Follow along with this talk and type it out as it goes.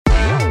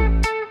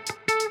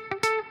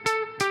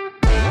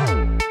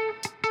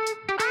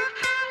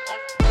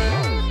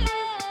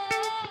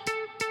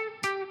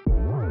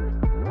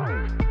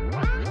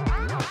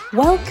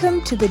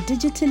Welcome to the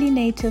Digitally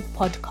Native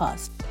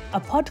Podcast,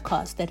 a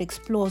podcast that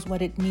explores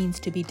what it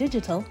means to be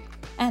digital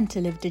and to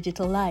live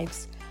digital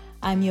lives.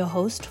 I'm your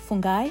host,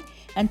 Fungai,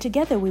 and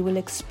together we will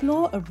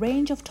explore a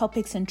range of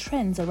topics and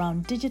trends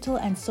around digital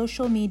and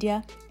social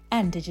media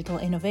and digital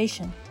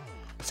innovation.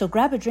 So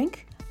grab a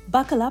drink,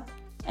 buckle up,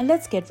 and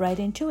let's get right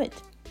into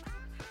it.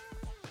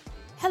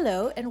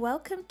 Hello and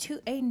welcome to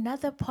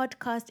another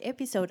podcast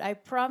episode. I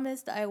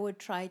promised I would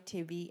try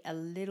to be a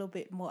little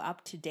bit more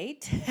up to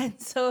date.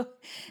 And so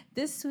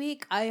this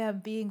week I am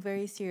being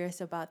very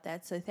serious about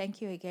that. So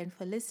thank you again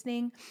for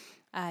listening.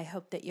 I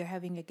hope that you're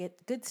having a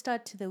good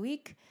start to the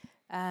week.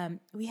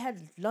 We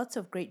had lots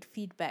of great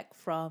feedback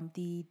from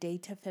the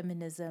data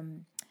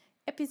feminism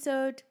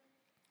episode.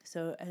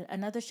 So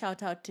another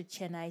shout out to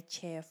Chennai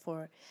Chair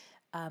for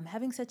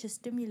having such a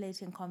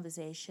stimulating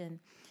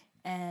conversation.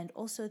 And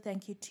also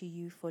thank you to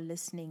you for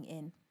listening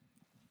in.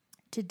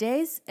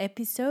 Today's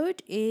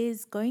episode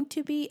is going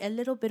to be a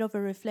little bit of a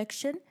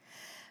reflection.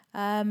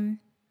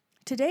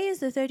 Today is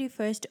the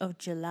 31st of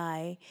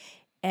July.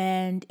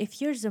 And if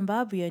you're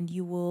Zimbabwean,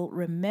 you will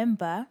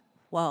remember,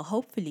 well,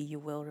 hopefully you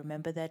will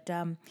remember that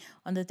on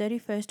the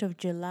 31st of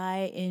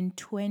July in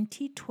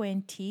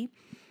 2020,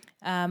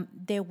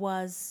 there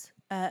was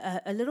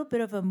a little bit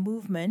of a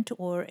movement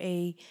or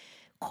a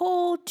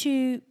call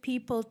to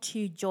people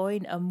to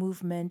join a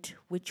movement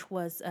which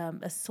was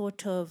a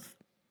sort of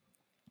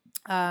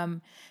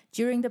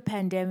during the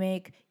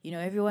pandemic,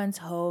 everyone's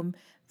home,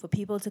 for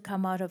people to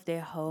come out of their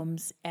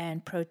homes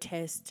and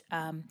protest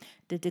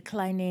the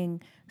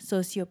declining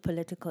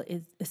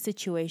sociopolitical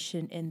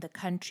situation in the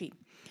country.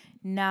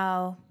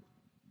 Now,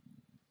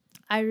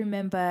 I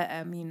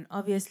remember,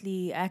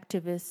 obviously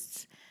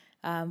activists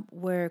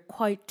were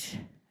quite,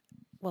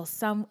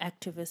 some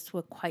activists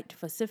were quite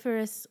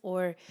vociferous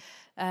or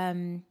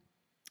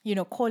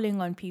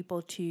calling on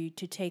people to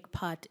take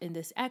part in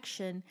this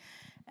action.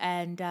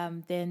 And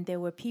then there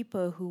were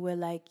people who were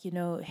like,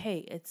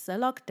 hey, it's a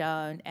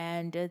lockdown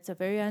and it's a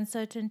very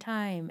uncertain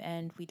time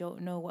and we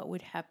don't know what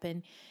would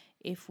happen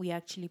if we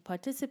actually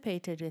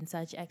participated in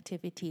such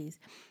activities.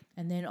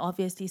 And then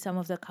obviously some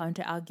of the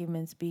counter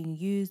arguments being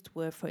used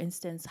were, for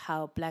instance,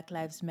 how Black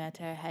Lives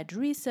Matter had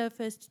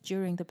resurfaced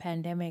during the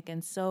pandemic.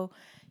 And so,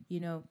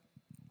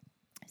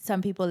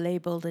 some people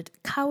labeled it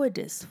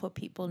cowardice for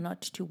people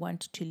not to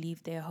want to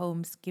leave their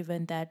homes,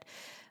 given that,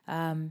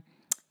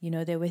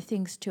 there were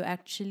things to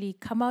actually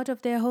come out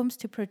of their homes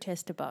to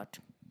protest about.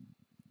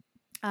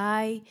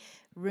 I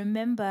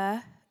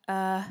remember,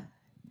 I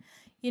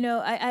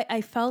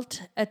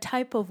felt a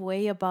type of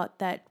way about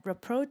that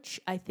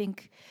reproach. I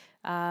think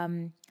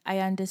I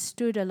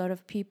understood a lot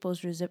of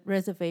people's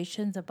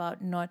reservations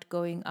about not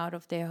going out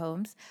of their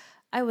homes.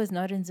 I was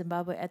not in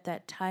Zimbabwe at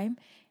that time.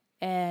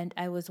 And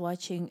I was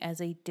watching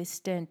as a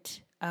distant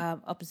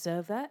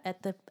observer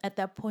at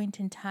that point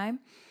in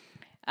time.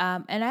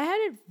 And I had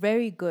it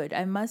very good.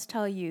 I must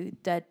tell you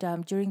that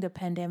during the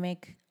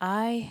pandemic,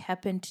 I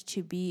happened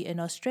to be in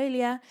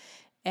Australia.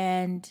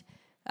 And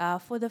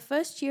for the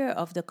first year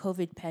of the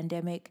COVID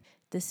pandemic,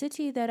 the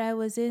city that I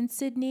was in,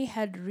 Sydney,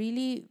 had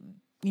really,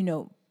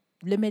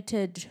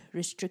 limited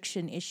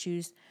restriction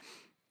issues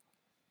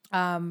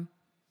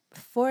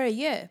for a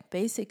year,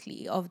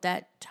 basically, of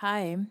that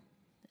time.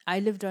 I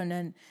lived on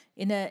an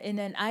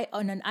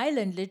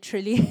island,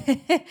 literally,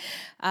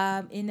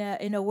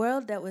 in a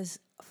world that was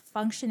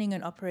functioning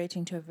and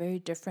operating to a very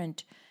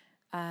different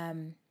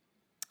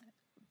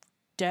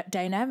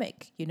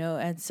dynamic,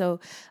 And so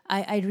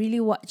I really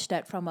watched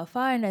that from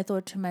afar, and I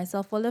thought to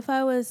myself, well, if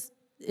I was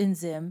in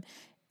Zim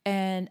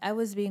and I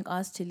was being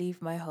asked to leave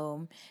my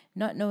home,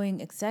 not knowing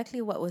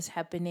exactly what was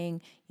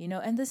happening,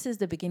 and this is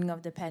the beginning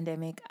of the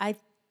pandemic, I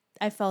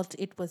felt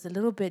it was a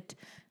little bit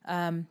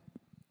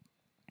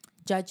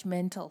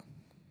judgmental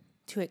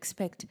to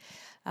expect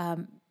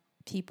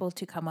people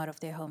to come out of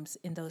their homes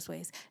in those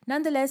ways.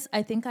 Nonetheless,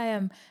 I think I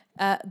am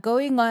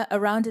going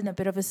around in a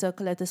bit of a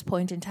circle at this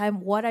point in time.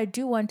 What I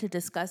do want to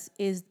discuss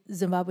is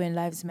Zimbabwean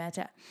Lives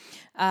Matter.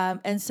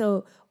 And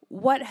so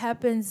what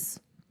happens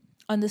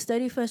on the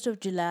 31st of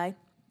July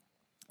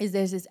is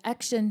there's this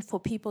action for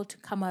people to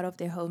come out of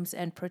their homes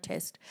and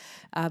protest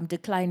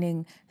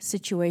declining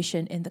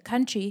situation in the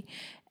country.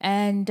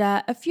 And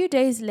a few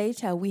days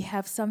later, we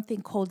have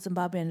something called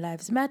Zimbabwean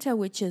Lives Matter,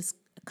 which is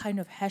a kind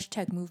of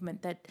hashtag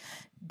movement that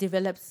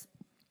develops,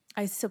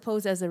 I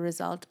suppose, as a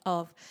result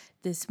of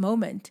this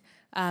moment.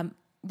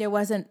 There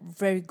wasn't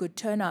very good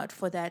turnout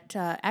for that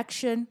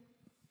action.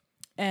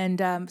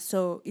 And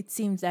so it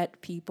seems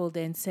that people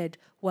then said,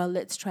 well,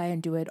 let's try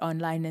and do it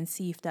online and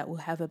see if that will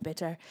have a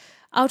better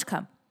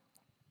outcome.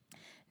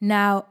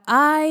 Now,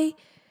 I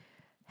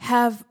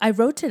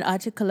wrote an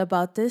article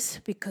about this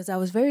because I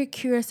was very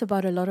curious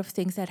about a lot of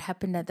things that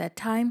happened at that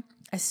time.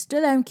 I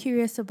still am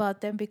curious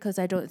about them because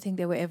I don't think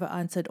they were ever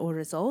answered or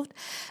resolved.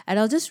 And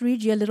I'll just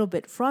read you a little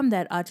bit from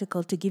that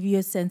article to give you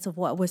a sense of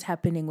what was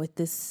happening with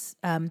this,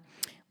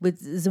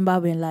 with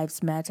Zimbabwean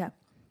Lives Matter.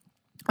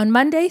 On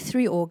Monday,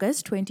 3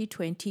 August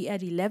 2020,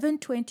 at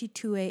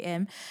 11:22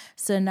 a.m.,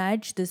 Sir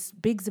Nige, this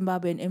big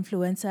Zimbabwean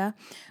influencer,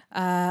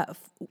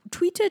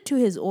 tweeted to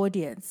his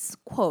audience,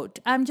 quote,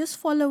 "I'm just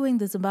following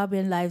the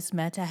Zimbabwean Lives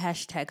Matter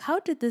hashtag. How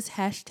did this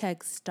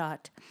hashtag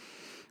start?"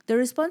 The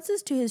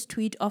responses to his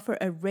tweet offer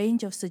a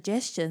range of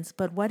suggestions,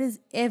 but what is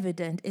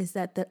evident is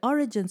that the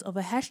origins of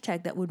a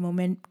hashtag that would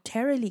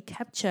momentarily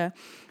capture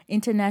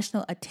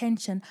international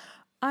attention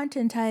aren't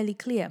entirely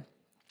clear.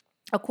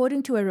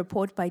 According to a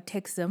report by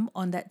Texim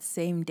on that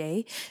same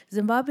day,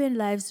 Zimbabwean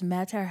Lives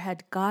Matter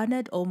had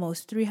garnered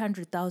almost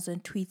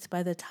 300,000 tweets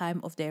by the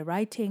time of their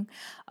writing,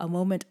 a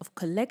moment of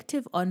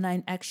collective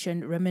online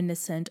action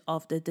reminiscent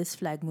of the This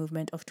Flag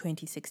movement of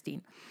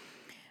 2016.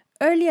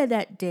 Earlier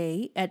that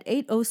day, at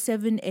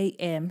 8:07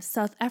 a.m.,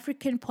 South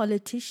African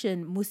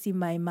politician Musi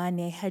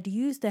Maimane had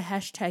used the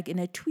hashtag in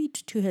a tweet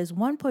to his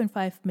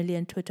 1.5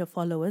 million Twitter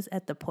followers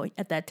at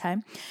that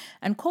time,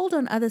 and called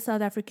on other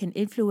South African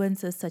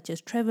influencers such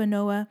as Trevor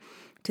Noah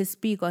to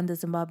speak on the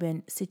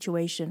Zimbabwean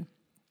situation.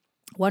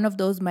 One of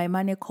those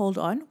Maimane called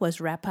on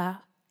was rapper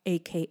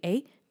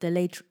aka the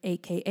late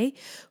AKA,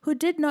 who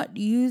did not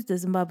use the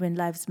Zimbabwean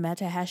Lives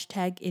Matter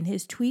hashtag in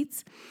his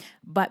tweets,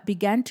 but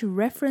began to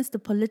reference the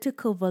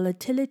political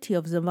volatility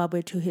of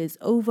Zimbabwe to his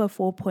over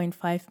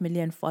 4.5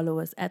 million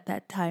followers at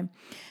that time,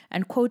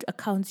 and quote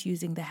accounts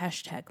using the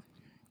hashtag.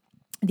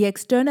 The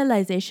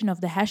externalization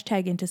of the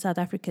hashtag into South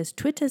Africa's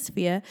Twitter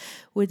sphere,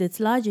 with its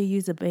larger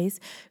user base,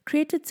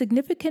 created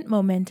significant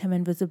momentum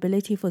and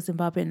visibility for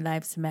Zimbabwean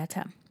Lives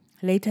Matter.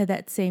 Later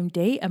that same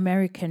day,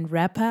 American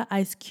rapper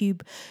Ice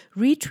Cube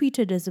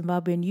retweeted a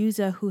Zimbabwean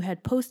user who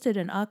had posted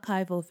an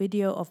archival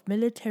video of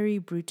military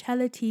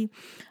brutality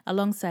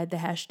alongside the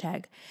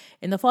hashtag.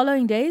 In the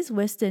following days,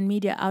 Western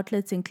media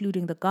outlets,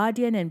 including The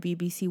Guardian and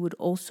BBC, would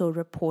also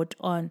report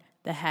on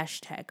the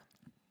hashtag.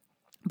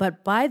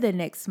 But by the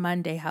next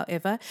Monday,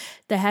 however,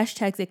 the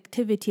hashtag's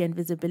activity and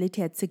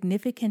visibility had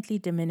significantly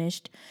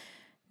diminished.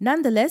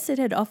 Nonetheless, it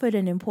had offered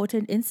an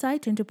important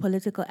insight into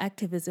political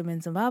activism in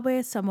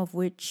Zimbabwe, some of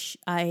which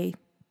I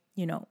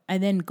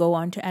then go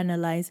on to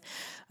analyze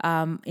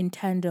in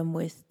tandem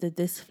with the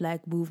This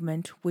Flag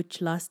movement, which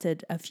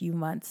lasted a few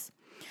months.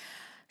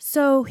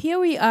 So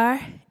here we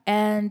are,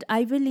 and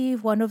I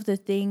believe one of the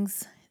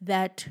things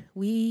that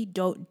we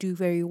don't do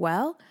very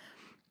well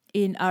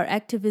in our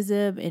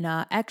activism, in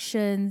our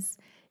actions,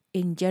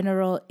 in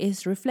general,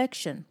 is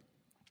reflection.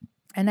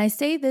 And I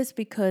say this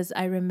because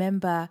I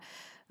remember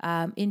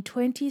in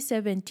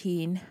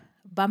 2017,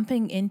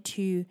 bumping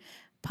into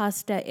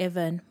Pastor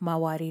Evan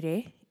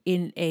Mawarire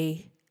in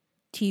a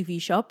TV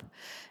shop,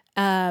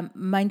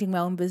 minding my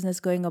own business,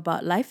 going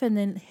about life. And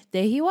then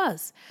there he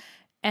was.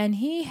 And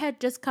he had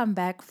just come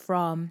back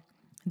from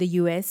the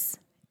US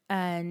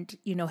and,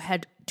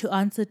 had to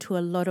answer to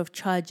a lot of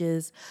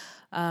charges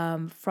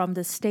from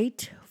the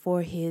state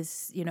for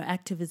his,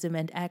 activism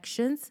and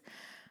actions.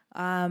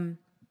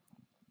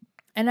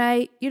 And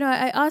I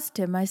asked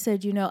him, I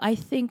said,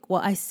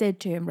 I said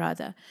to him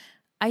rather,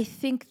 I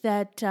think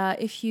that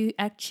if you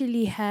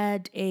actually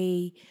had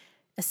a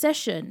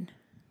session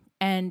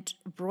and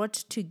brought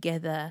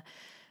together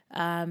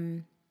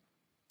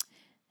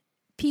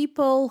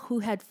people who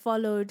had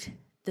followed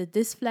the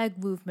This Flag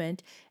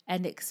movement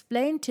and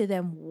explained to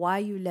them why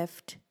you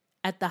left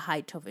at the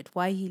height of it,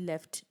 why he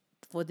left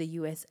for the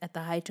US at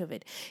the height of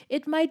it,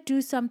 it might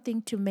do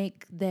something to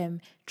make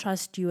them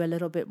trust you a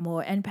little bit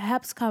more and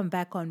perhaps come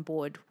back on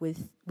board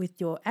with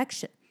your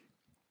action.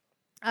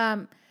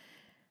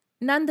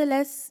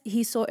 Nonetheless,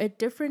 he saw it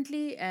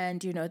differently,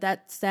 and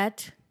that's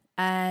that.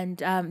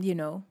 And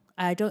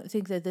I don't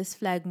think that this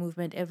flag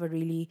movement ever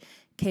really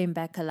came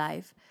back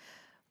alive.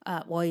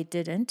 Well, it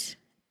didn't,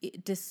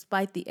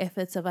 despite the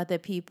efforts of other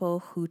people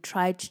who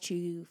tried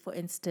to, for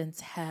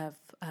instance, have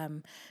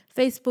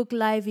Facebook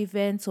Live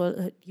events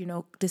or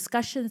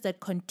discussions that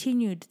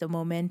continued the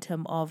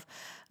momentum of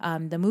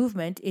the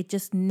movement. It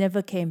just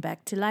never came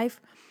back to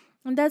life,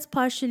 and that's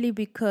partially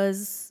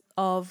because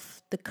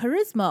of the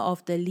charisma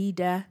of the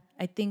leader.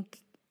 I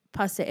think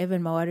Pastor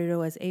Evan Mawarire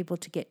was able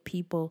to get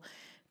people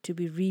to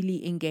be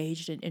really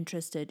engaged and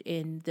interested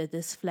in the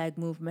This Flag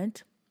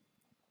movement.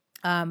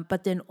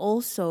 But then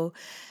also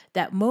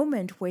that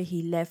moment where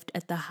he left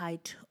at the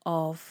height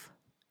of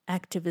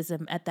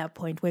activism, at that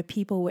point where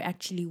people were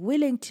actually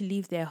willing to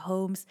leave their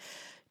homes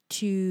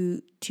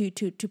to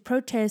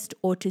protest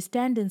or to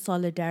stand in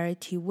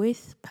solidarity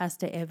with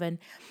Pastor Evan.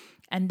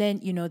 And then,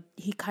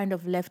 he kind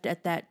of left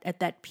at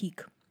that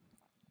peak.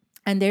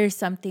 And there is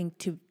something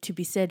to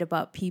be said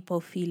about people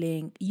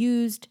feeling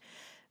used,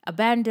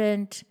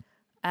 abandoned,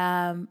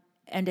 and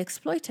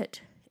exploited.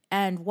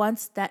 And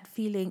once that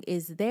feeling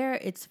is there,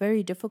 it's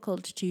very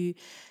difficult to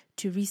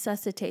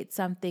resuscitate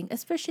something,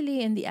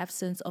 especially in the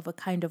absence of a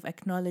kind of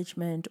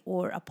acknowledgement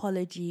or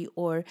apology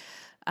or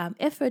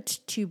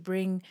effort to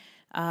bring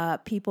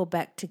people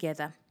back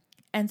together.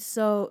 And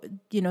so,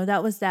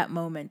 that was that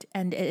moment,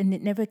 and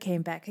it never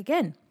came back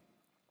again.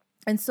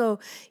 And so,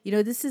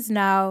 this is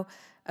now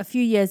A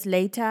few years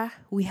later,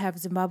 we have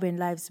Zimbabwean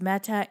Lives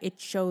Matter. It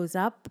shows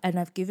up, and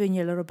I've given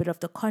you a little bit of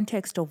the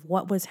context of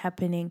what was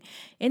happening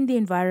in the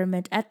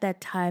environment at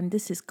that time.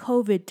 This is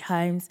COVID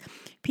times.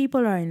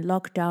 People are in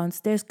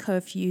lockdowns. There's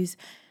curfews.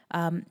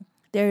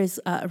 There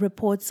is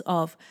reports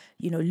of,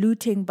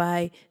 looting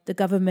by the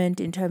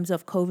government in terms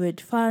of COVID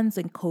funds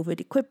and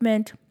COVID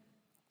equipment.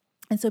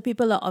 And so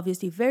people are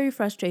obviously very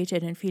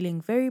frustrated and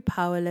feeling very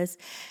powerless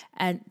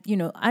and,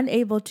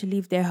 unable to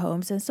leave their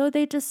homes. And so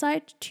they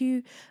decide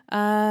to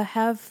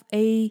have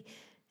a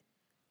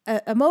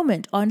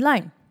moment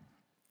online.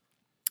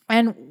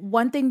 And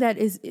one thing that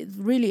is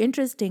really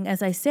interesting,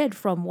 as I said,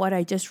 from what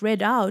I just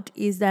read out,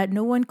 is that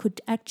no one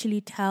could actually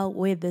tell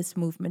where this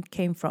movement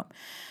came from.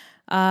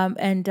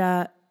 And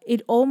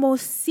it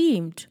almost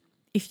seemed,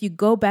 if you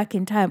go back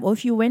in time, or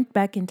if you went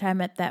back in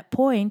time at that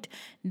point,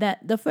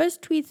 that the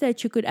first tweets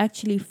that you could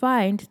actually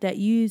find that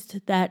used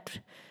that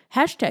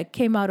hashtag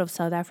came out of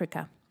South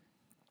Africa.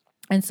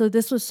 And so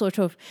this was sort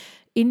of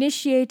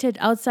initiated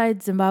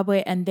outside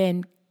Zimbabwe and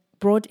then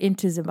brought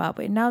into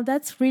Zimbabwe. Now,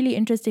 that's really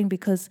interesting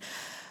because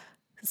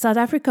South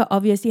Africa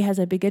obviously has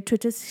a bigger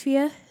Twitter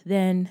sphere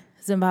than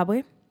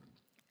Zimbabwe.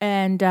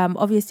 And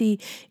obviously,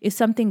 if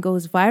something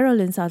goes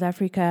viral in South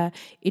Africa,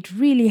 it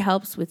really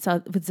helps with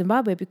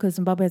Zimbabwe because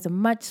Zimbabwe has a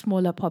much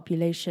smaller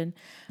population,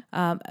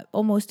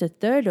 almost a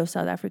third of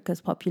South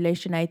Africa's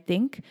population, I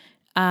think,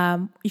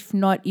 if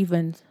not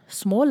even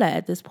smaller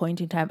at this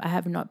point in time. I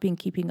have not been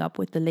keeping up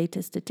with the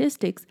latest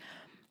statistics.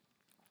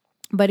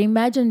 But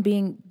imagine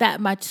being that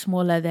much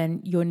smaller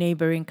than your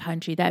neighboring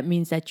country. That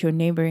means that your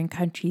neighboring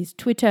country's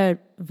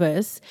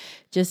Twitterverse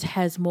just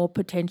has more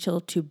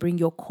potential to bring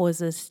your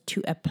causes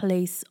to a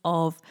place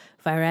of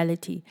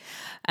virality.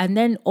 And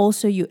then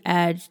also you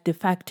add the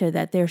factor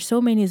that there are so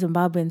many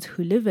Zimbabweans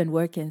who live and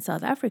work in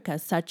South Africa,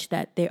 such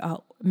that there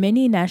are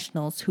many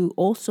nationals who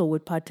also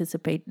would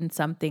participate in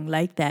something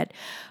like that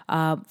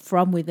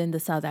from within the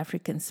South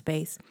African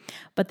space.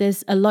 But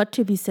there's a lot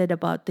to be said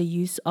about the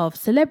use of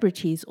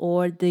celebrities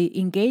or the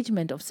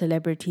engagement of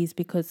celebrities,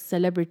 because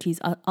celebrities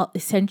are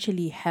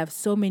essentially have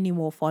so many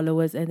more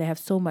followers and they have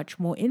so much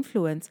more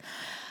influence.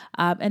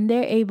 And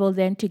they're able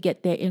then to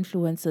get their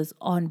influencers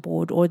on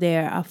board, or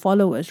their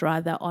followers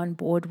rather, on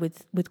board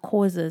with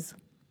causes.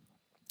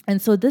 And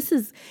so this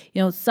is,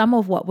 some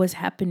of what was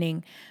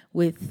happening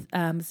with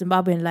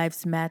Zimbabwean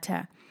Lives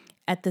Matter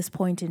at this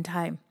point in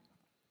time.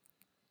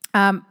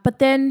 But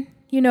then,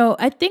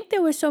 I think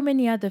there were so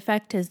many other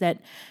factors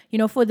that,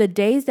 for the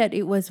days that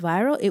it was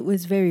viral, it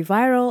was very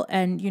viral.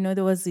 And,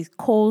 there was these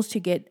calls to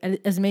get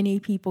as many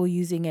people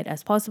using it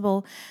as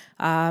possible.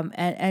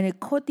 And it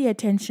caught the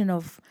attention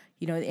of,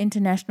 the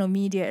international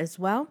media as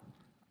well.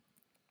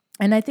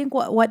 And I think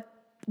what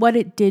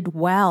it did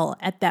well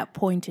at that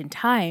point in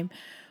time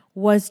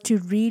was to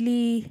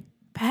really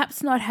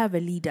perhaps not have a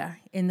leader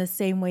in the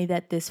same way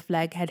that this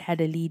flag had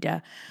a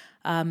leader.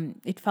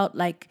 It felt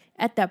like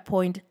at that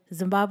point,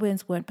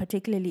 Zimbabweans weren't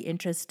particularly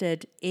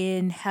interested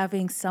in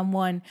having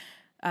someone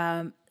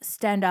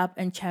stand up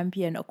and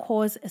champion a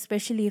cause,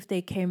 especially if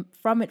they came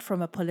from it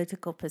from a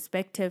political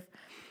perspective.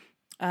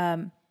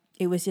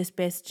 It was just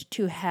best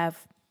to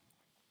have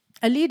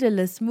a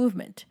leaderless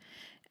movement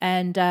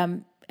and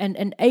an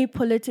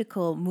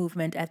apolitical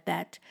movement at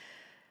that.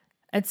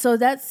 And so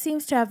that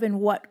seems to have been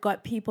what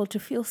got people to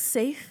feel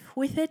safe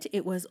with it.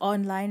 It was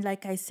online,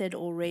 like I said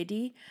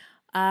already.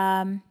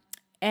 And,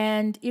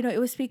 it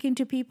was speaking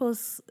to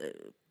people's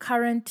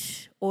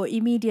current or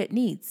immediate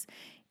needs.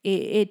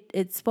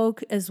 It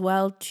spoke as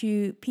well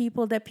to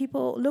people that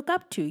people look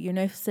up to.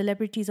 If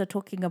celebrities are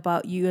talking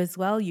about you as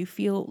well, you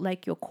feel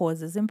like your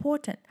cause is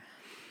important.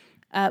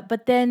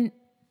 But then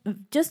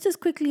just as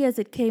quickly as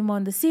it came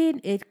on the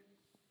scene, it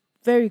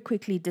very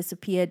quickly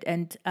disappeared.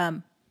 And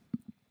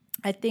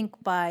I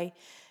think by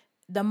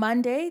the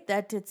Monday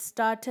that it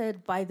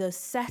started, by the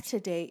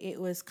Saturday,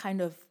 it was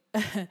kind of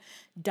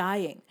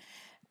dying.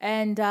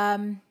 And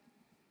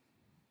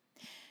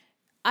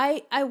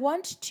I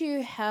want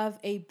to have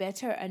a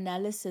better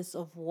analysis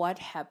of what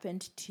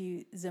happened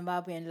to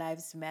Zimbabwean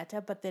Lives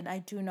Matter, but then I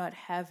do not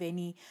have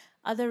any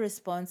other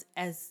response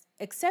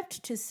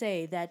except to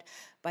say that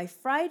by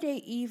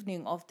Friday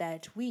evening of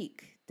that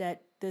week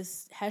that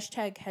this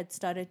hashtag had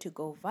started to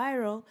go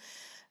viral,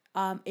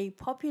 a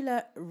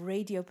popular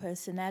radio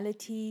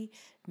personality,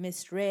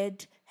 Miss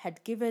Red,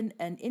 had given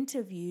an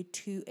interview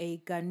to a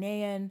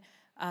Ghanaian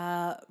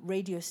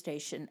radio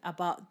station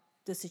about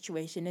the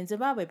situation in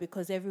Zimbabwe,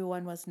 because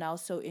everyone was now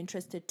so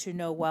interested to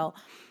know, well,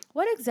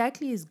 what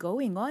exactly is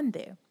going on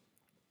there?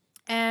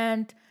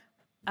 And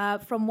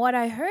from what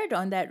I heard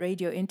on that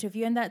radio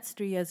interview, and that's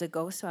 3 years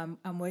ago, so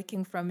I'm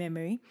working from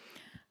memory,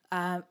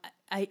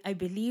 I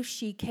believe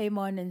she came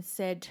on and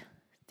said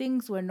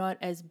things were not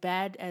as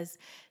bad as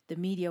the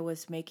media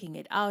was making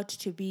it out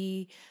to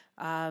be,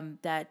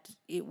 that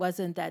it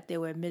wasn't that there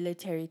were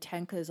military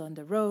tankers on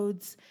the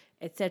roads,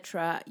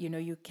 etc.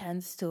 You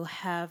can still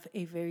have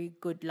a very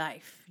good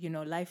life.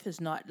 Life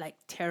is not like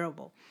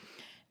terrible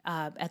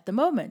at the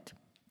moment.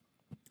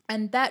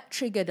 And that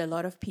triggered a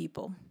lot of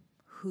people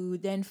who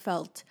then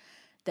felt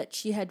that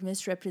she had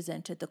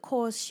misrepresented the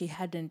cause. She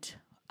hadn't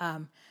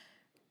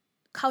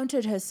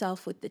counted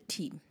herself with the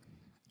team.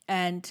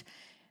 And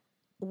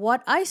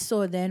what I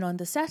saw then on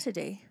the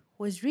Saturday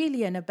was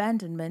really an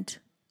abandonment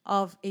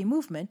of a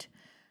movement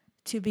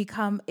to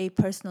become a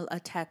personal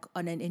attack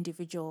on an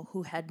individual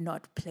who had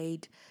not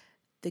played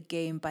the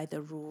game by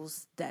the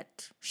rules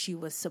that she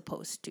was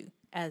supposed to,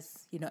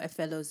 as a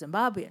fellow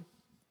Zimbabwean.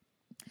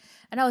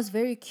 And I was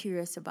very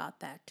curious about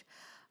that.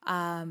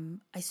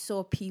 I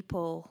saw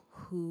people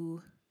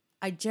who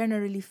I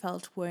generally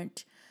felt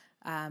weren't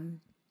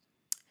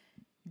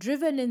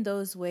driven in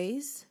those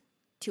ways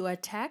to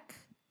attack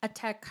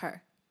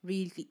her,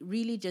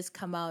 really just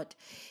come out.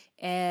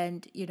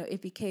 And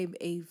it became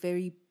a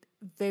very,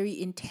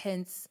 very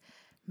intense,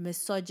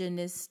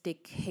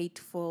 misogynistic,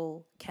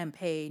 hateful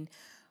campaign,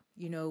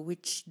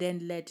 which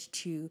then led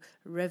to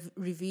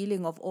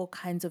revealing of all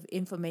kinds of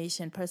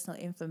information, personal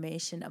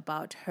information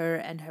about her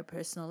and her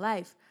personal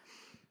life.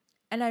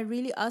 And I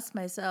really asked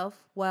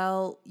myself,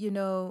 well,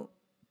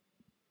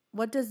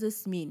 what does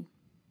this mean?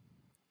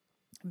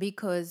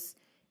 Because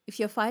if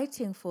you're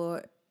fighting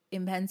for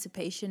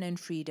emancipation and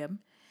freedom,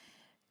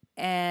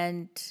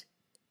 and,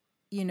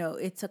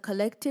 it's a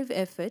collective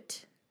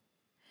effort,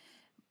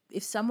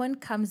 if someone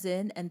comes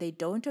in and they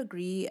don't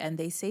agree and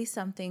they say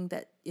something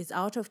that is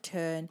out of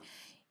turn,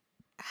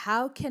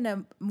 how can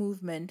a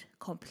movement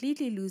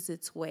completely lose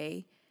its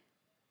way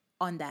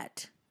on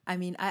that? I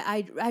mean,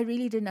 I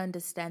really didn't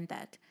understand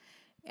that.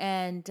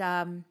 And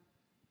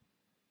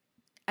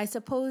I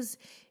suppose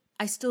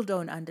I still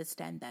don't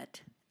understand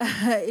that.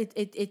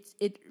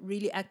 It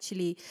really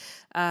actually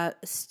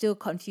still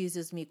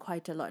confuses me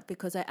quite a lot,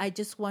 because I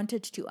just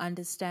wanted to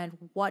understand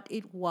what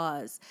it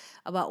was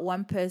about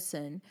one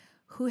person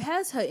who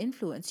has her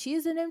influence. She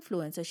is an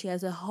influencer. She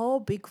has a whole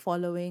big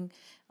following,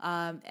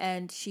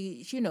 and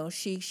she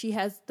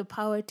has the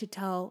power to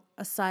tell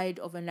a side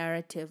of a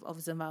narrative of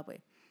Zimbabwe,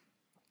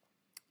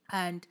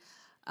 and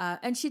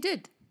she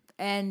did.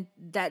 And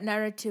that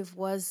narrative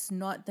was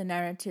not the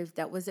narrative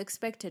that was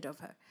expected of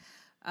her.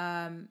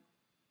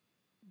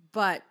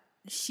 But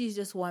she's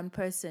just one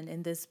person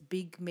in this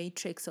big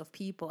matrix of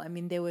people. I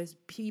mean, there was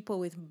people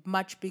with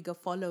much bigger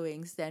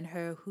followings than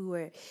her who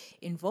were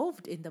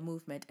involved in the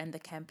movement and the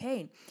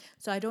campaign.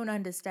 So I don't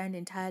understand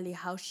entirely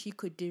how she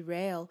could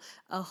derail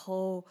a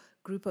whole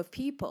group of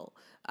people,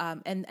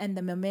 and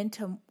the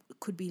momentum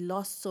could be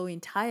lost so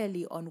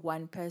entirely on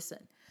one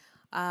person.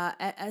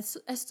 I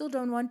still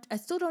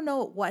don't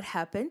know what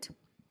happened.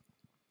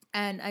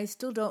 And I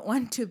still don't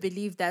want to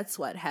believe that's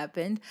what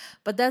happened,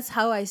 but that's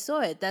how I saw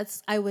it.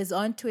 I was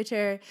on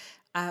Twitter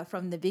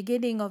from the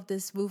beginning of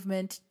this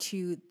movement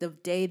to the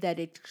day that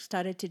it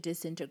started to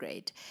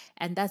disintegrate.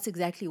 And that's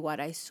exactly what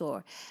I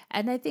saw.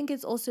 And I think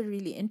it's also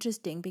really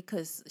interesting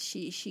because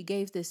she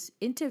gave this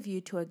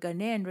interview to a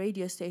Ghanaian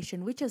radio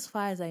station, which, as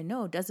far as I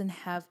know, doesn't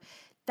have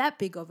that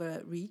big of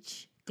a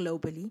reach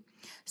globally.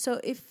 So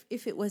if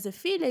it was a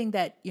feeling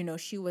that,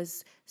 she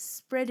was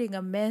spreading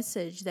a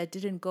message that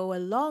didn't go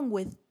along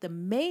with the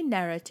main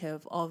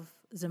narrative of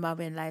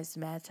Zimbabwean Lives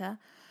Matter,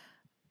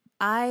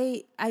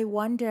 I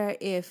wonder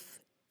if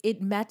it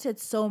mattered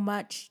so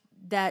much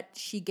that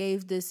she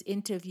gave this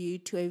interview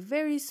to a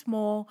very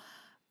small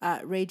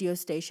radio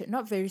station.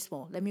 Not very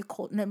small. Let me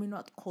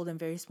not call them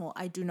very small.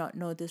 I do not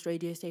know this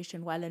radio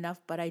station well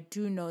enough, but I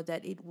do know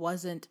that it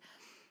wasn't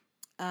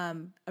a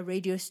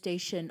radio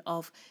station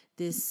of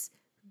this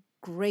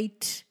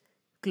great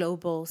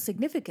global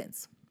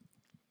significance.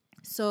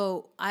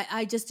 So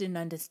I just didn't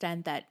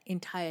understand that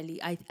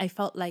entirely. I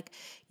felt like,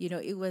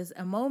 it was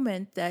a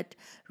moment that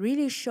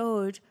really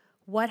showed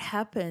what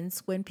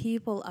happens when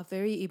people are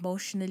very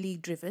emotionally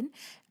driven.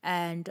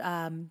 And,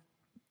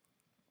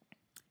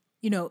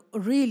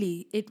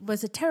 really, it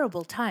was a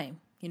terrible time.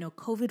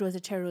 COVID was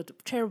a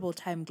terrible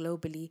time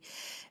globally.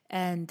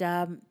 And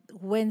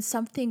when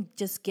something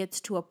just gets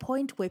to a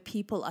point where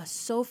people are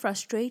so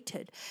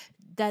frustrated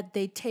that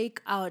they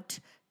take out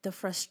the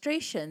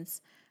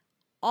frustrations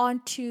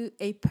onto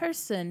a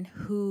person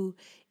who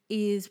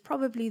is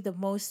probably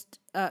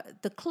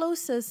the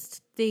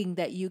closest thing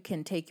that you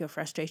can take your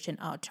frustration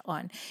out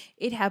on.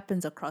 It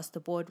happens across the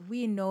board.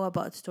 We know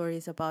about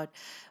stories about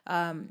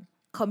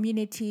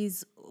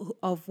communities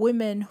of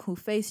women who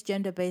face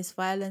gender-based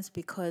violence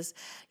because,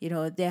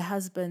 their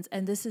husbands,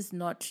 and this is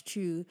not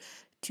to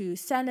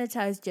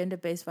sanitize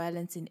gender-based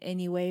violence in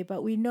any way,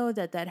 but we know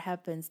that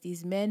happens.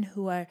 These men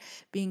who are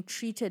being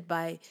treated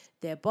by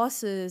their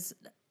bosses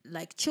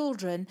like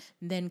children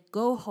then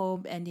go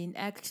home and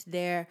enact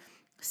their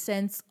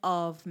sense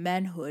of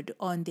manhood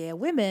on their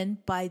women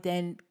by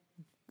then,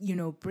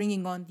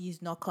 bringing on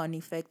these knock-on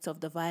effects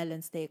of the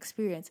violence they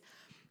experience.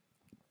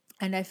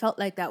 And I felt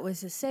like that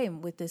was the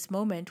same with this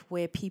moment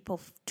where people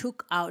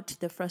took out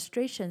the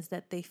frustrations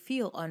that they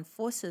feel on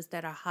forces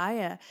that are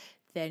higher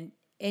than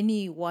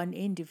any one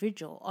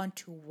individual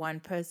onto one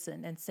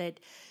person and said,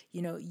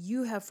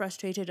 you have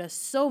frustrated us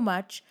so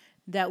much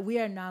that we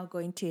are now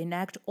going to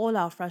enact all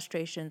our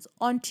frustrations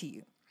onto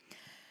you.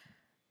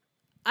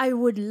 I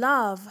would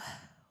love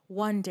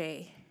one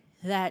day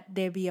that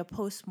there be a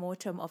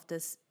post-mortem of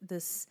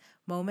this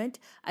moment.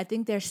 I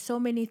think there's so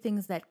many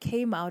things that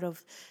came out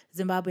of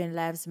Zimbabwean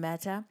Lives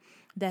Matter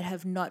that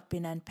have not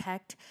been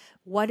unpacked.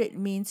 What it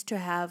means to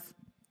have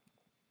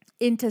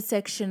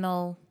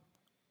intersectional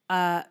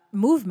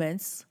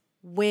movements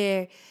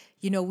where,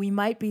 we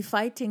might be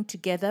fighting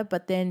together,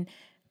 but then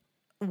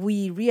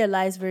we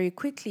realize very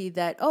quickly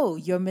that, oh,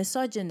 you're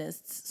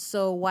misogynists,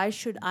 so why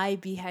should I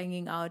be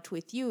hanging out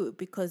with you?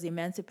 Because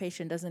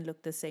emancipation doesn't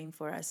look the same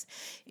for us.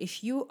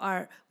 If you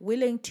are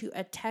willing to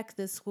attack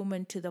this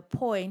woman to the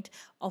point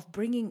of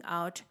bringing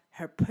out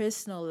her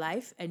personal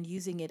life and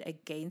using it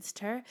against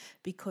her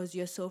because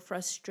you're so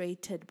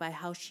frustrated by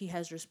how she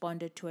has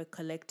responded to a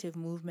collective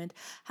movement,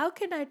 how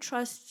can I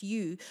trust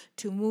you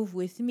to move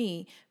with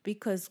me?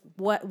 Because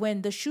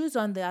when the shoe's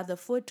on the other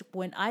foot,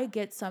 when I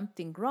get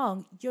something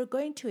wrong, you're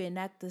going to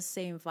enact the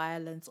same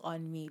violence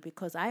on me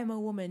because I'm a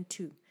woman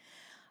too.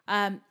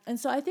 And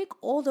so I think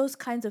all those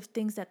kinds of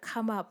things that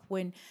come up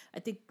when I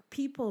think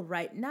people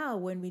right now,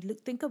 when we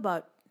think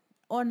about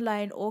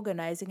online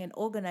organizing and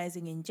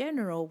organizing in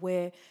general,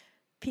 where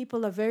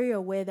people are very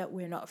aware that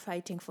we're not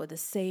fighting for the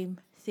same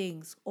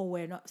things or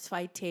we're not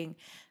fighting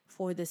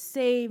for the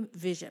same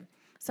vision.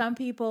 Some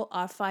people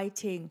are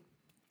fighting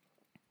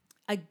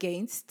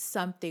against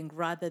something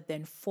rather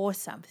than for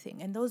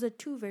something. And those are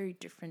two very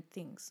different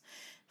things.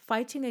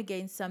 Fighting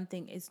against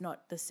something is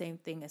not the same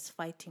thing as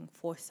fighting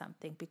for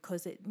something,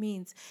 because it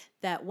means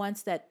that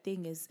once that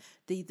thing is,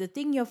 the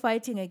thing you're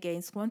fighting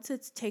against, once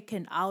it's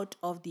taken out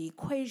of the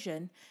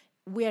equation,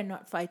 we're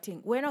not fighting,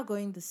 we're not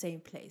going the same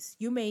place.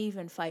 You may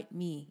even fight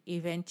me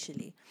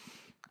eventually.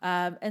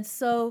 And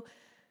so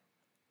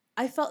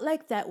I felt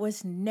like that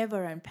was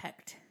never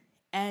unpacked.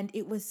 And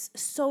it was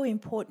so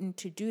important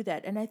to do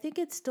that. And I think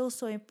it's still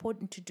so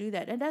important to do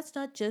that. And that's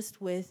not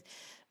just with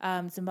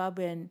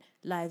Zimbabwean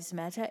Lives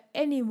Matter.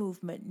 Any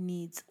movement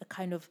needs a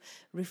kind of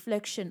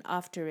reflection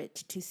after it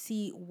to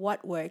see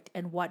what worked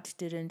and what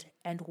didn't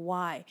and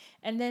why,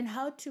 and then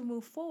how to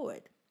move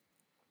forward.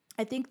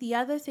 I think the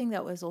other thing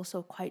that was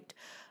also quite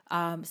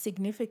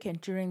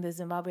significant during the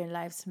Zimbabwean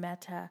Lives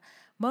Matter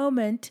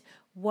moment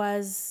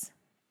was,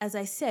 as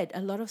I said,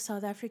 a lot of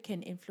South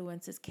African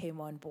influences came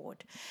on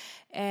board.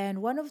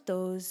 And one of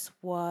those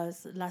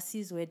was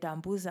Lasizwe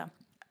Dambuza.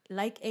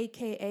 Like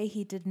AKA,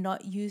 he did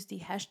not use the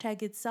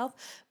hashtag itself,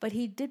 but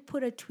he did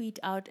put a tweet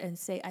out and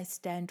say, I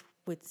stand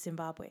with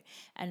Zimbabwe.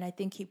 And I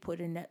think he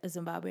put in a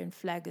Zimbabwean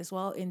flag as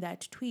well in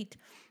that tweet.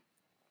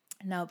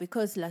 Now,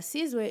 because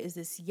Lasizwe is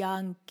this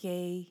young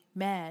gay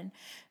man,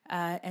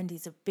 and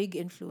he's a big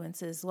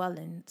influence as well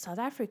in South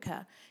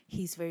Africa,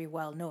 he's very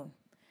well known.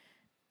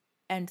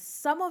 And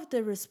some of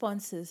the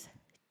responses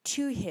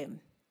to him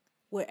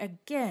were,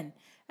 again,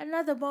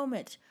 another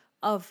moment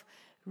of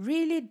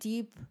really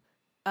deep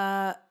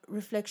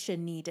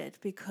reflection needed,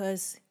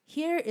 because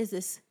here is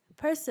this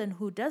person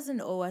who doesn't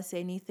owe us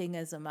anything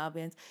as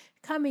Zimbabweans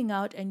coming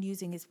out and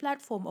using his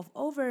platform of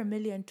over 1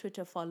 million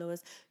Twitter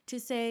followers to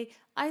say,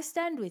 I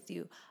stand with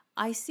you.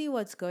 I see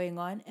what's going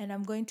on and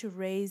I'm going to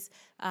raise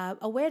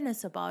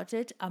awareness about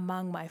it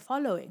among my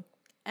following.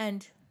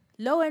 And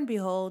lo and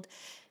behold,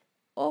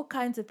 all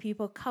kinds of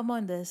people come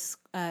on this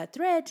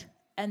thread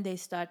and they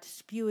start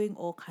spewing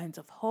all kinds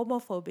of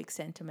homophobic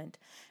sentiment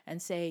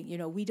and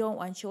saying, we don't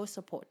want your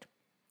support.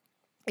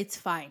 It's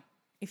fine.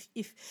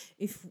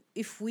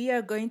 If we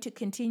are going to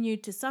continue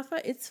to suffer,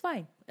 it's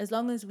fine, as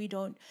long as we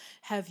don't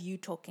have you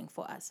talking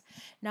for us.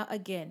 Now,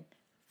 again,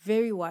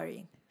 very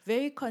worrying,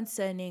 very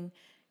concerning.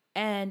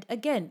 And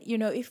again,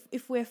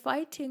 if we're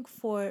fighting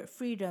for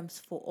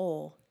freedoms for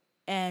all,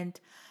 and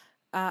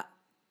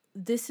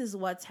this is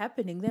what's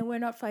happening, then we're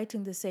not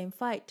fighting the same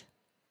fight.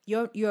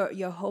 You're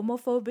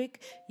homophobic,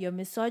 you're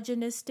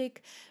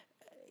misogynistic,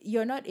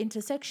 you're not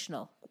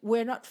intersectional.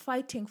 We're not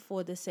fighting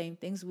for the same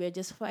things. We're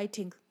just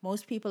fighting.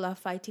 Most people are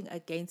fighting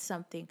against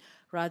something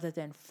rather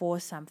than for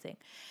something.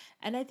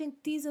 And I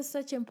think these are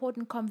such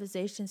important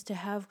conversations to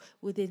have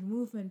within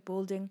movement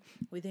building,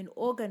 within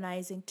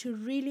organizing, to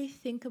really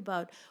think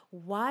about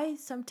why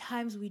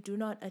sometimes we do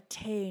not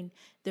attain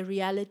the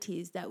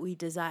realities that we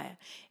desire.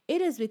 It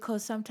is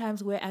because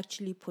sometimes we're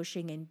actually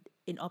pushing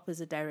in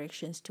opposite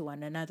directions to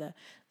one another.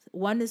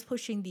 One is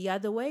pushing the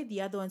other way,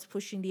 the other one's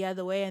pushing the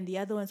other way, and the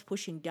other one's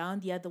pushing down,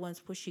 the other one's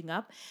pushing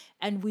up,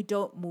 and we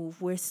don't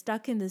move. We're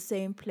stuck in the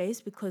same place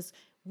because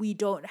we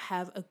don't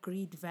have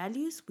agreed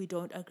values, we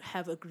don't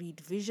have agreed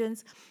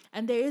visions,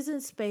 and there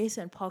isn't space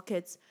and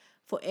pockets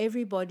for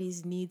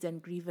everybody's needs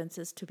and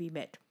grievances to be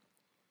met.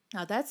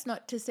 Now, that's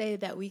not to say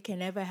that we can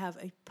never have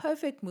a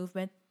perfect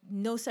movement.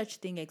 No such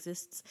thing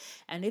exists.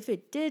 And if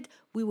it did,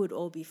 we would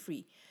all be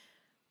free.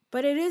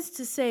 But it is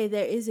to say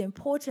there is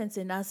importance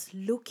in us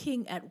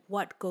looking at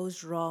what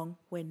goes wrong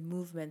when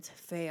movements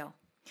fail,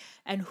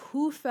 and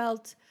who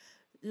felt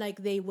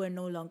like they were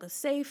no longer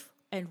safe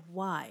and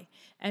why,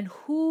 and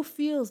who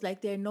feels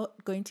like they're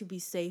not going to be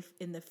safe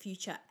in the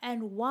future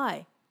and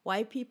why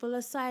people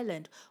are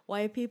silent,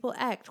 why people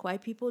act, why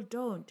people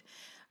don't.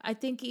 I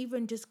think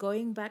even just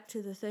going back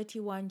to the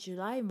 31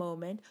 July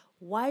moment,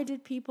 why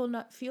did people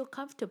not feel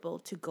comfortable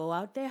to go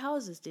out their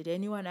houses? Did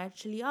anyone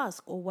actually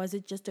ask? Or was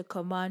it just a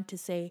command to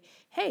say,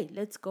 hey,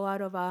 let's go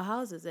out of our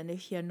houses? And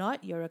if you're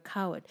not, you're a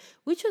coward,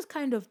 which was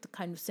kind of the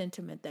kind of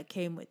sentiment that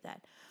came with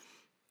that.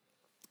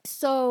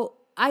 So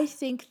I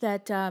think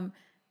that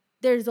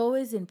there's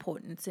always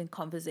importance in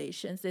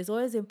conversations. There's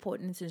always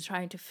importance in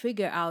trying to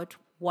figure out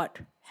what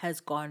has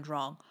gone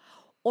wrong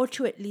or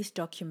to at least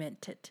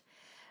document it.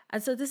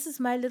 And so this is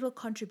my little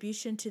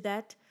contribution to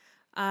that.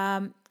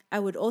 I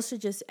would also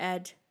just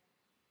add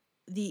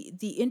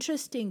the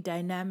interesting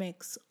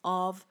dynamics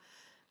of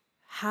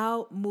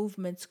how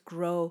movements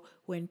grow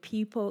when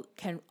people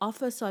can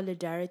offer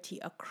solidarity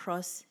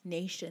across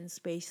nation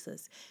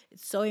spaces.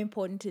 It's so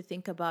important to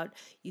think about.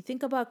 You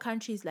think about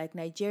countries like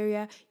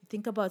Nigeria, you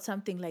think about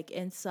something like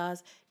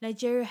NSAS.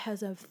 Nigeria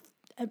has a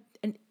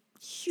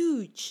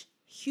huge,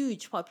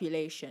 huge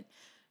population,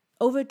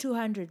 over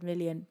 200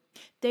 million.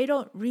 They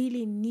don't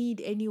really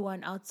need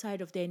anyone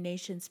outside of their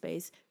nation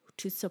space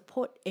to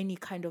support any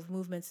kind of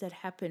movements that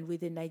happen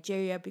within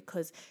Nigeria,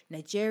 because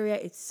Nigeria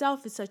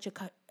itself is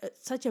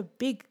such a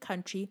big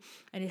country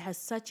and it has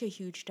such a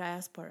huge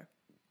diaspora.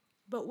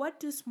 But what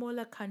do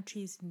smaller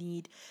countries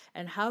need,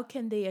 and how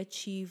can they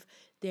achieve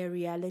their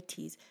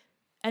realities?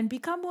 And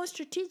become more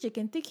strategic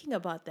in thinking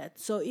about that.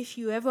 So if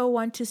you ever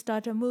want to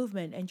start a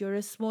movement and you're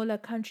a smaller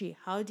country,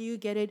 how do you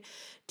get it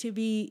to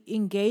be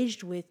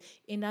engaged with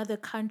in other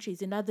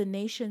countries, in other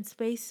nation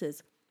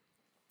spaces?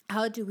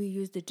 How do we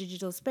use the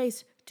digital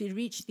space to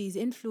reach these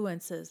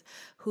influencers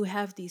who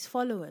have these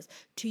followers,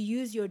 to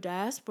use your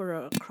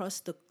diaspora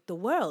across the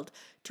world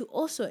to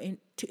also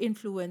to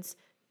influence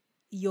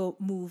your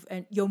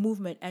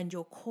movement and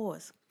your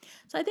cause?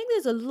 So I think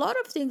there's a lot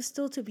of things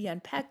still to be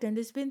unpacked, and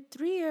it's been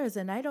 3 years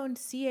and I don't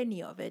see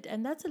any of it,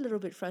 and that's a little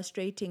bit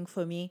frustrating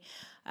for me,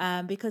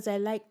 because I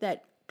like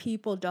that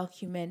people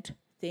document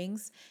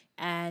things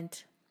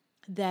and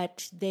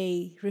that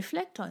they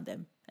reflect on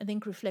them. I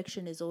think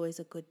reflection is always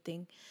a good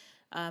thing.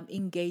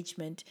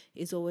 Engagement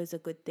is always a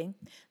good thing.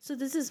 So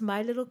this is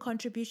my little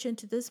contribution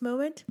to this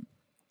moment.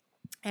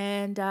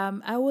 And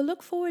I will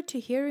look forward to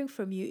hearing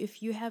from you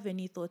if you have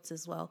any thoughts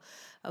as well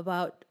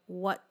about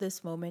what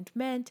this moment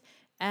meant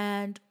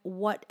and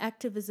what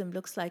activism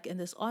looks like in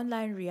this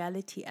online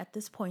reality at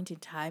this point in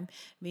time.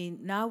 I mean,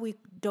 now we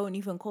don't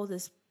even call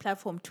this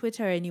platform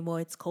Twitter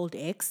anymore, it's called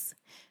X.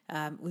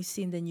 We've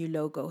seen the new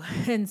logo.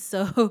 And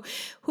so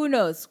who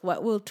knows,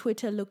 what will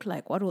Twitter look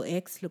like? What will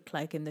X look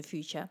like in the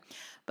future?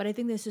 But I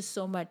think there's just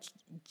so much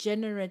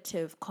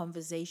generative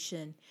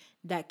conversation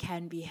that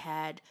can be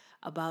had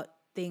about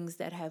things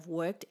that have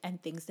worked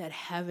and things that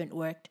haven't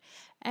worked.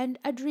 And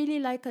I'd really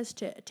like us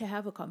to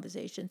have a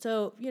conversation.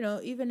 So,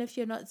 even if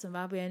you're not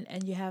Zimbabwean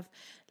and you have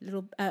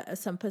little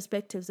some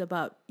perspectives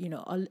about,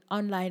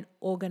 online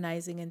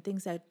organizing and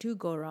things that do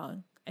go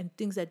wrong and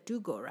things that do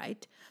go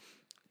right,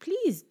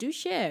 please do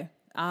share.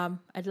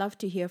 I'd love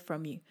to hear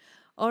from you.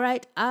 All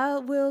right, I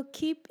will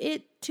keep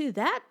it to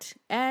that,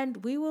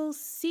 and we will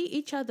see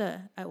each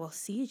other. I will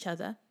see each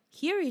other,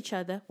 hear each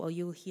other. Well,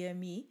 you'll hear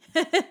me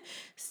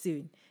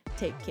soon.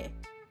 Take care.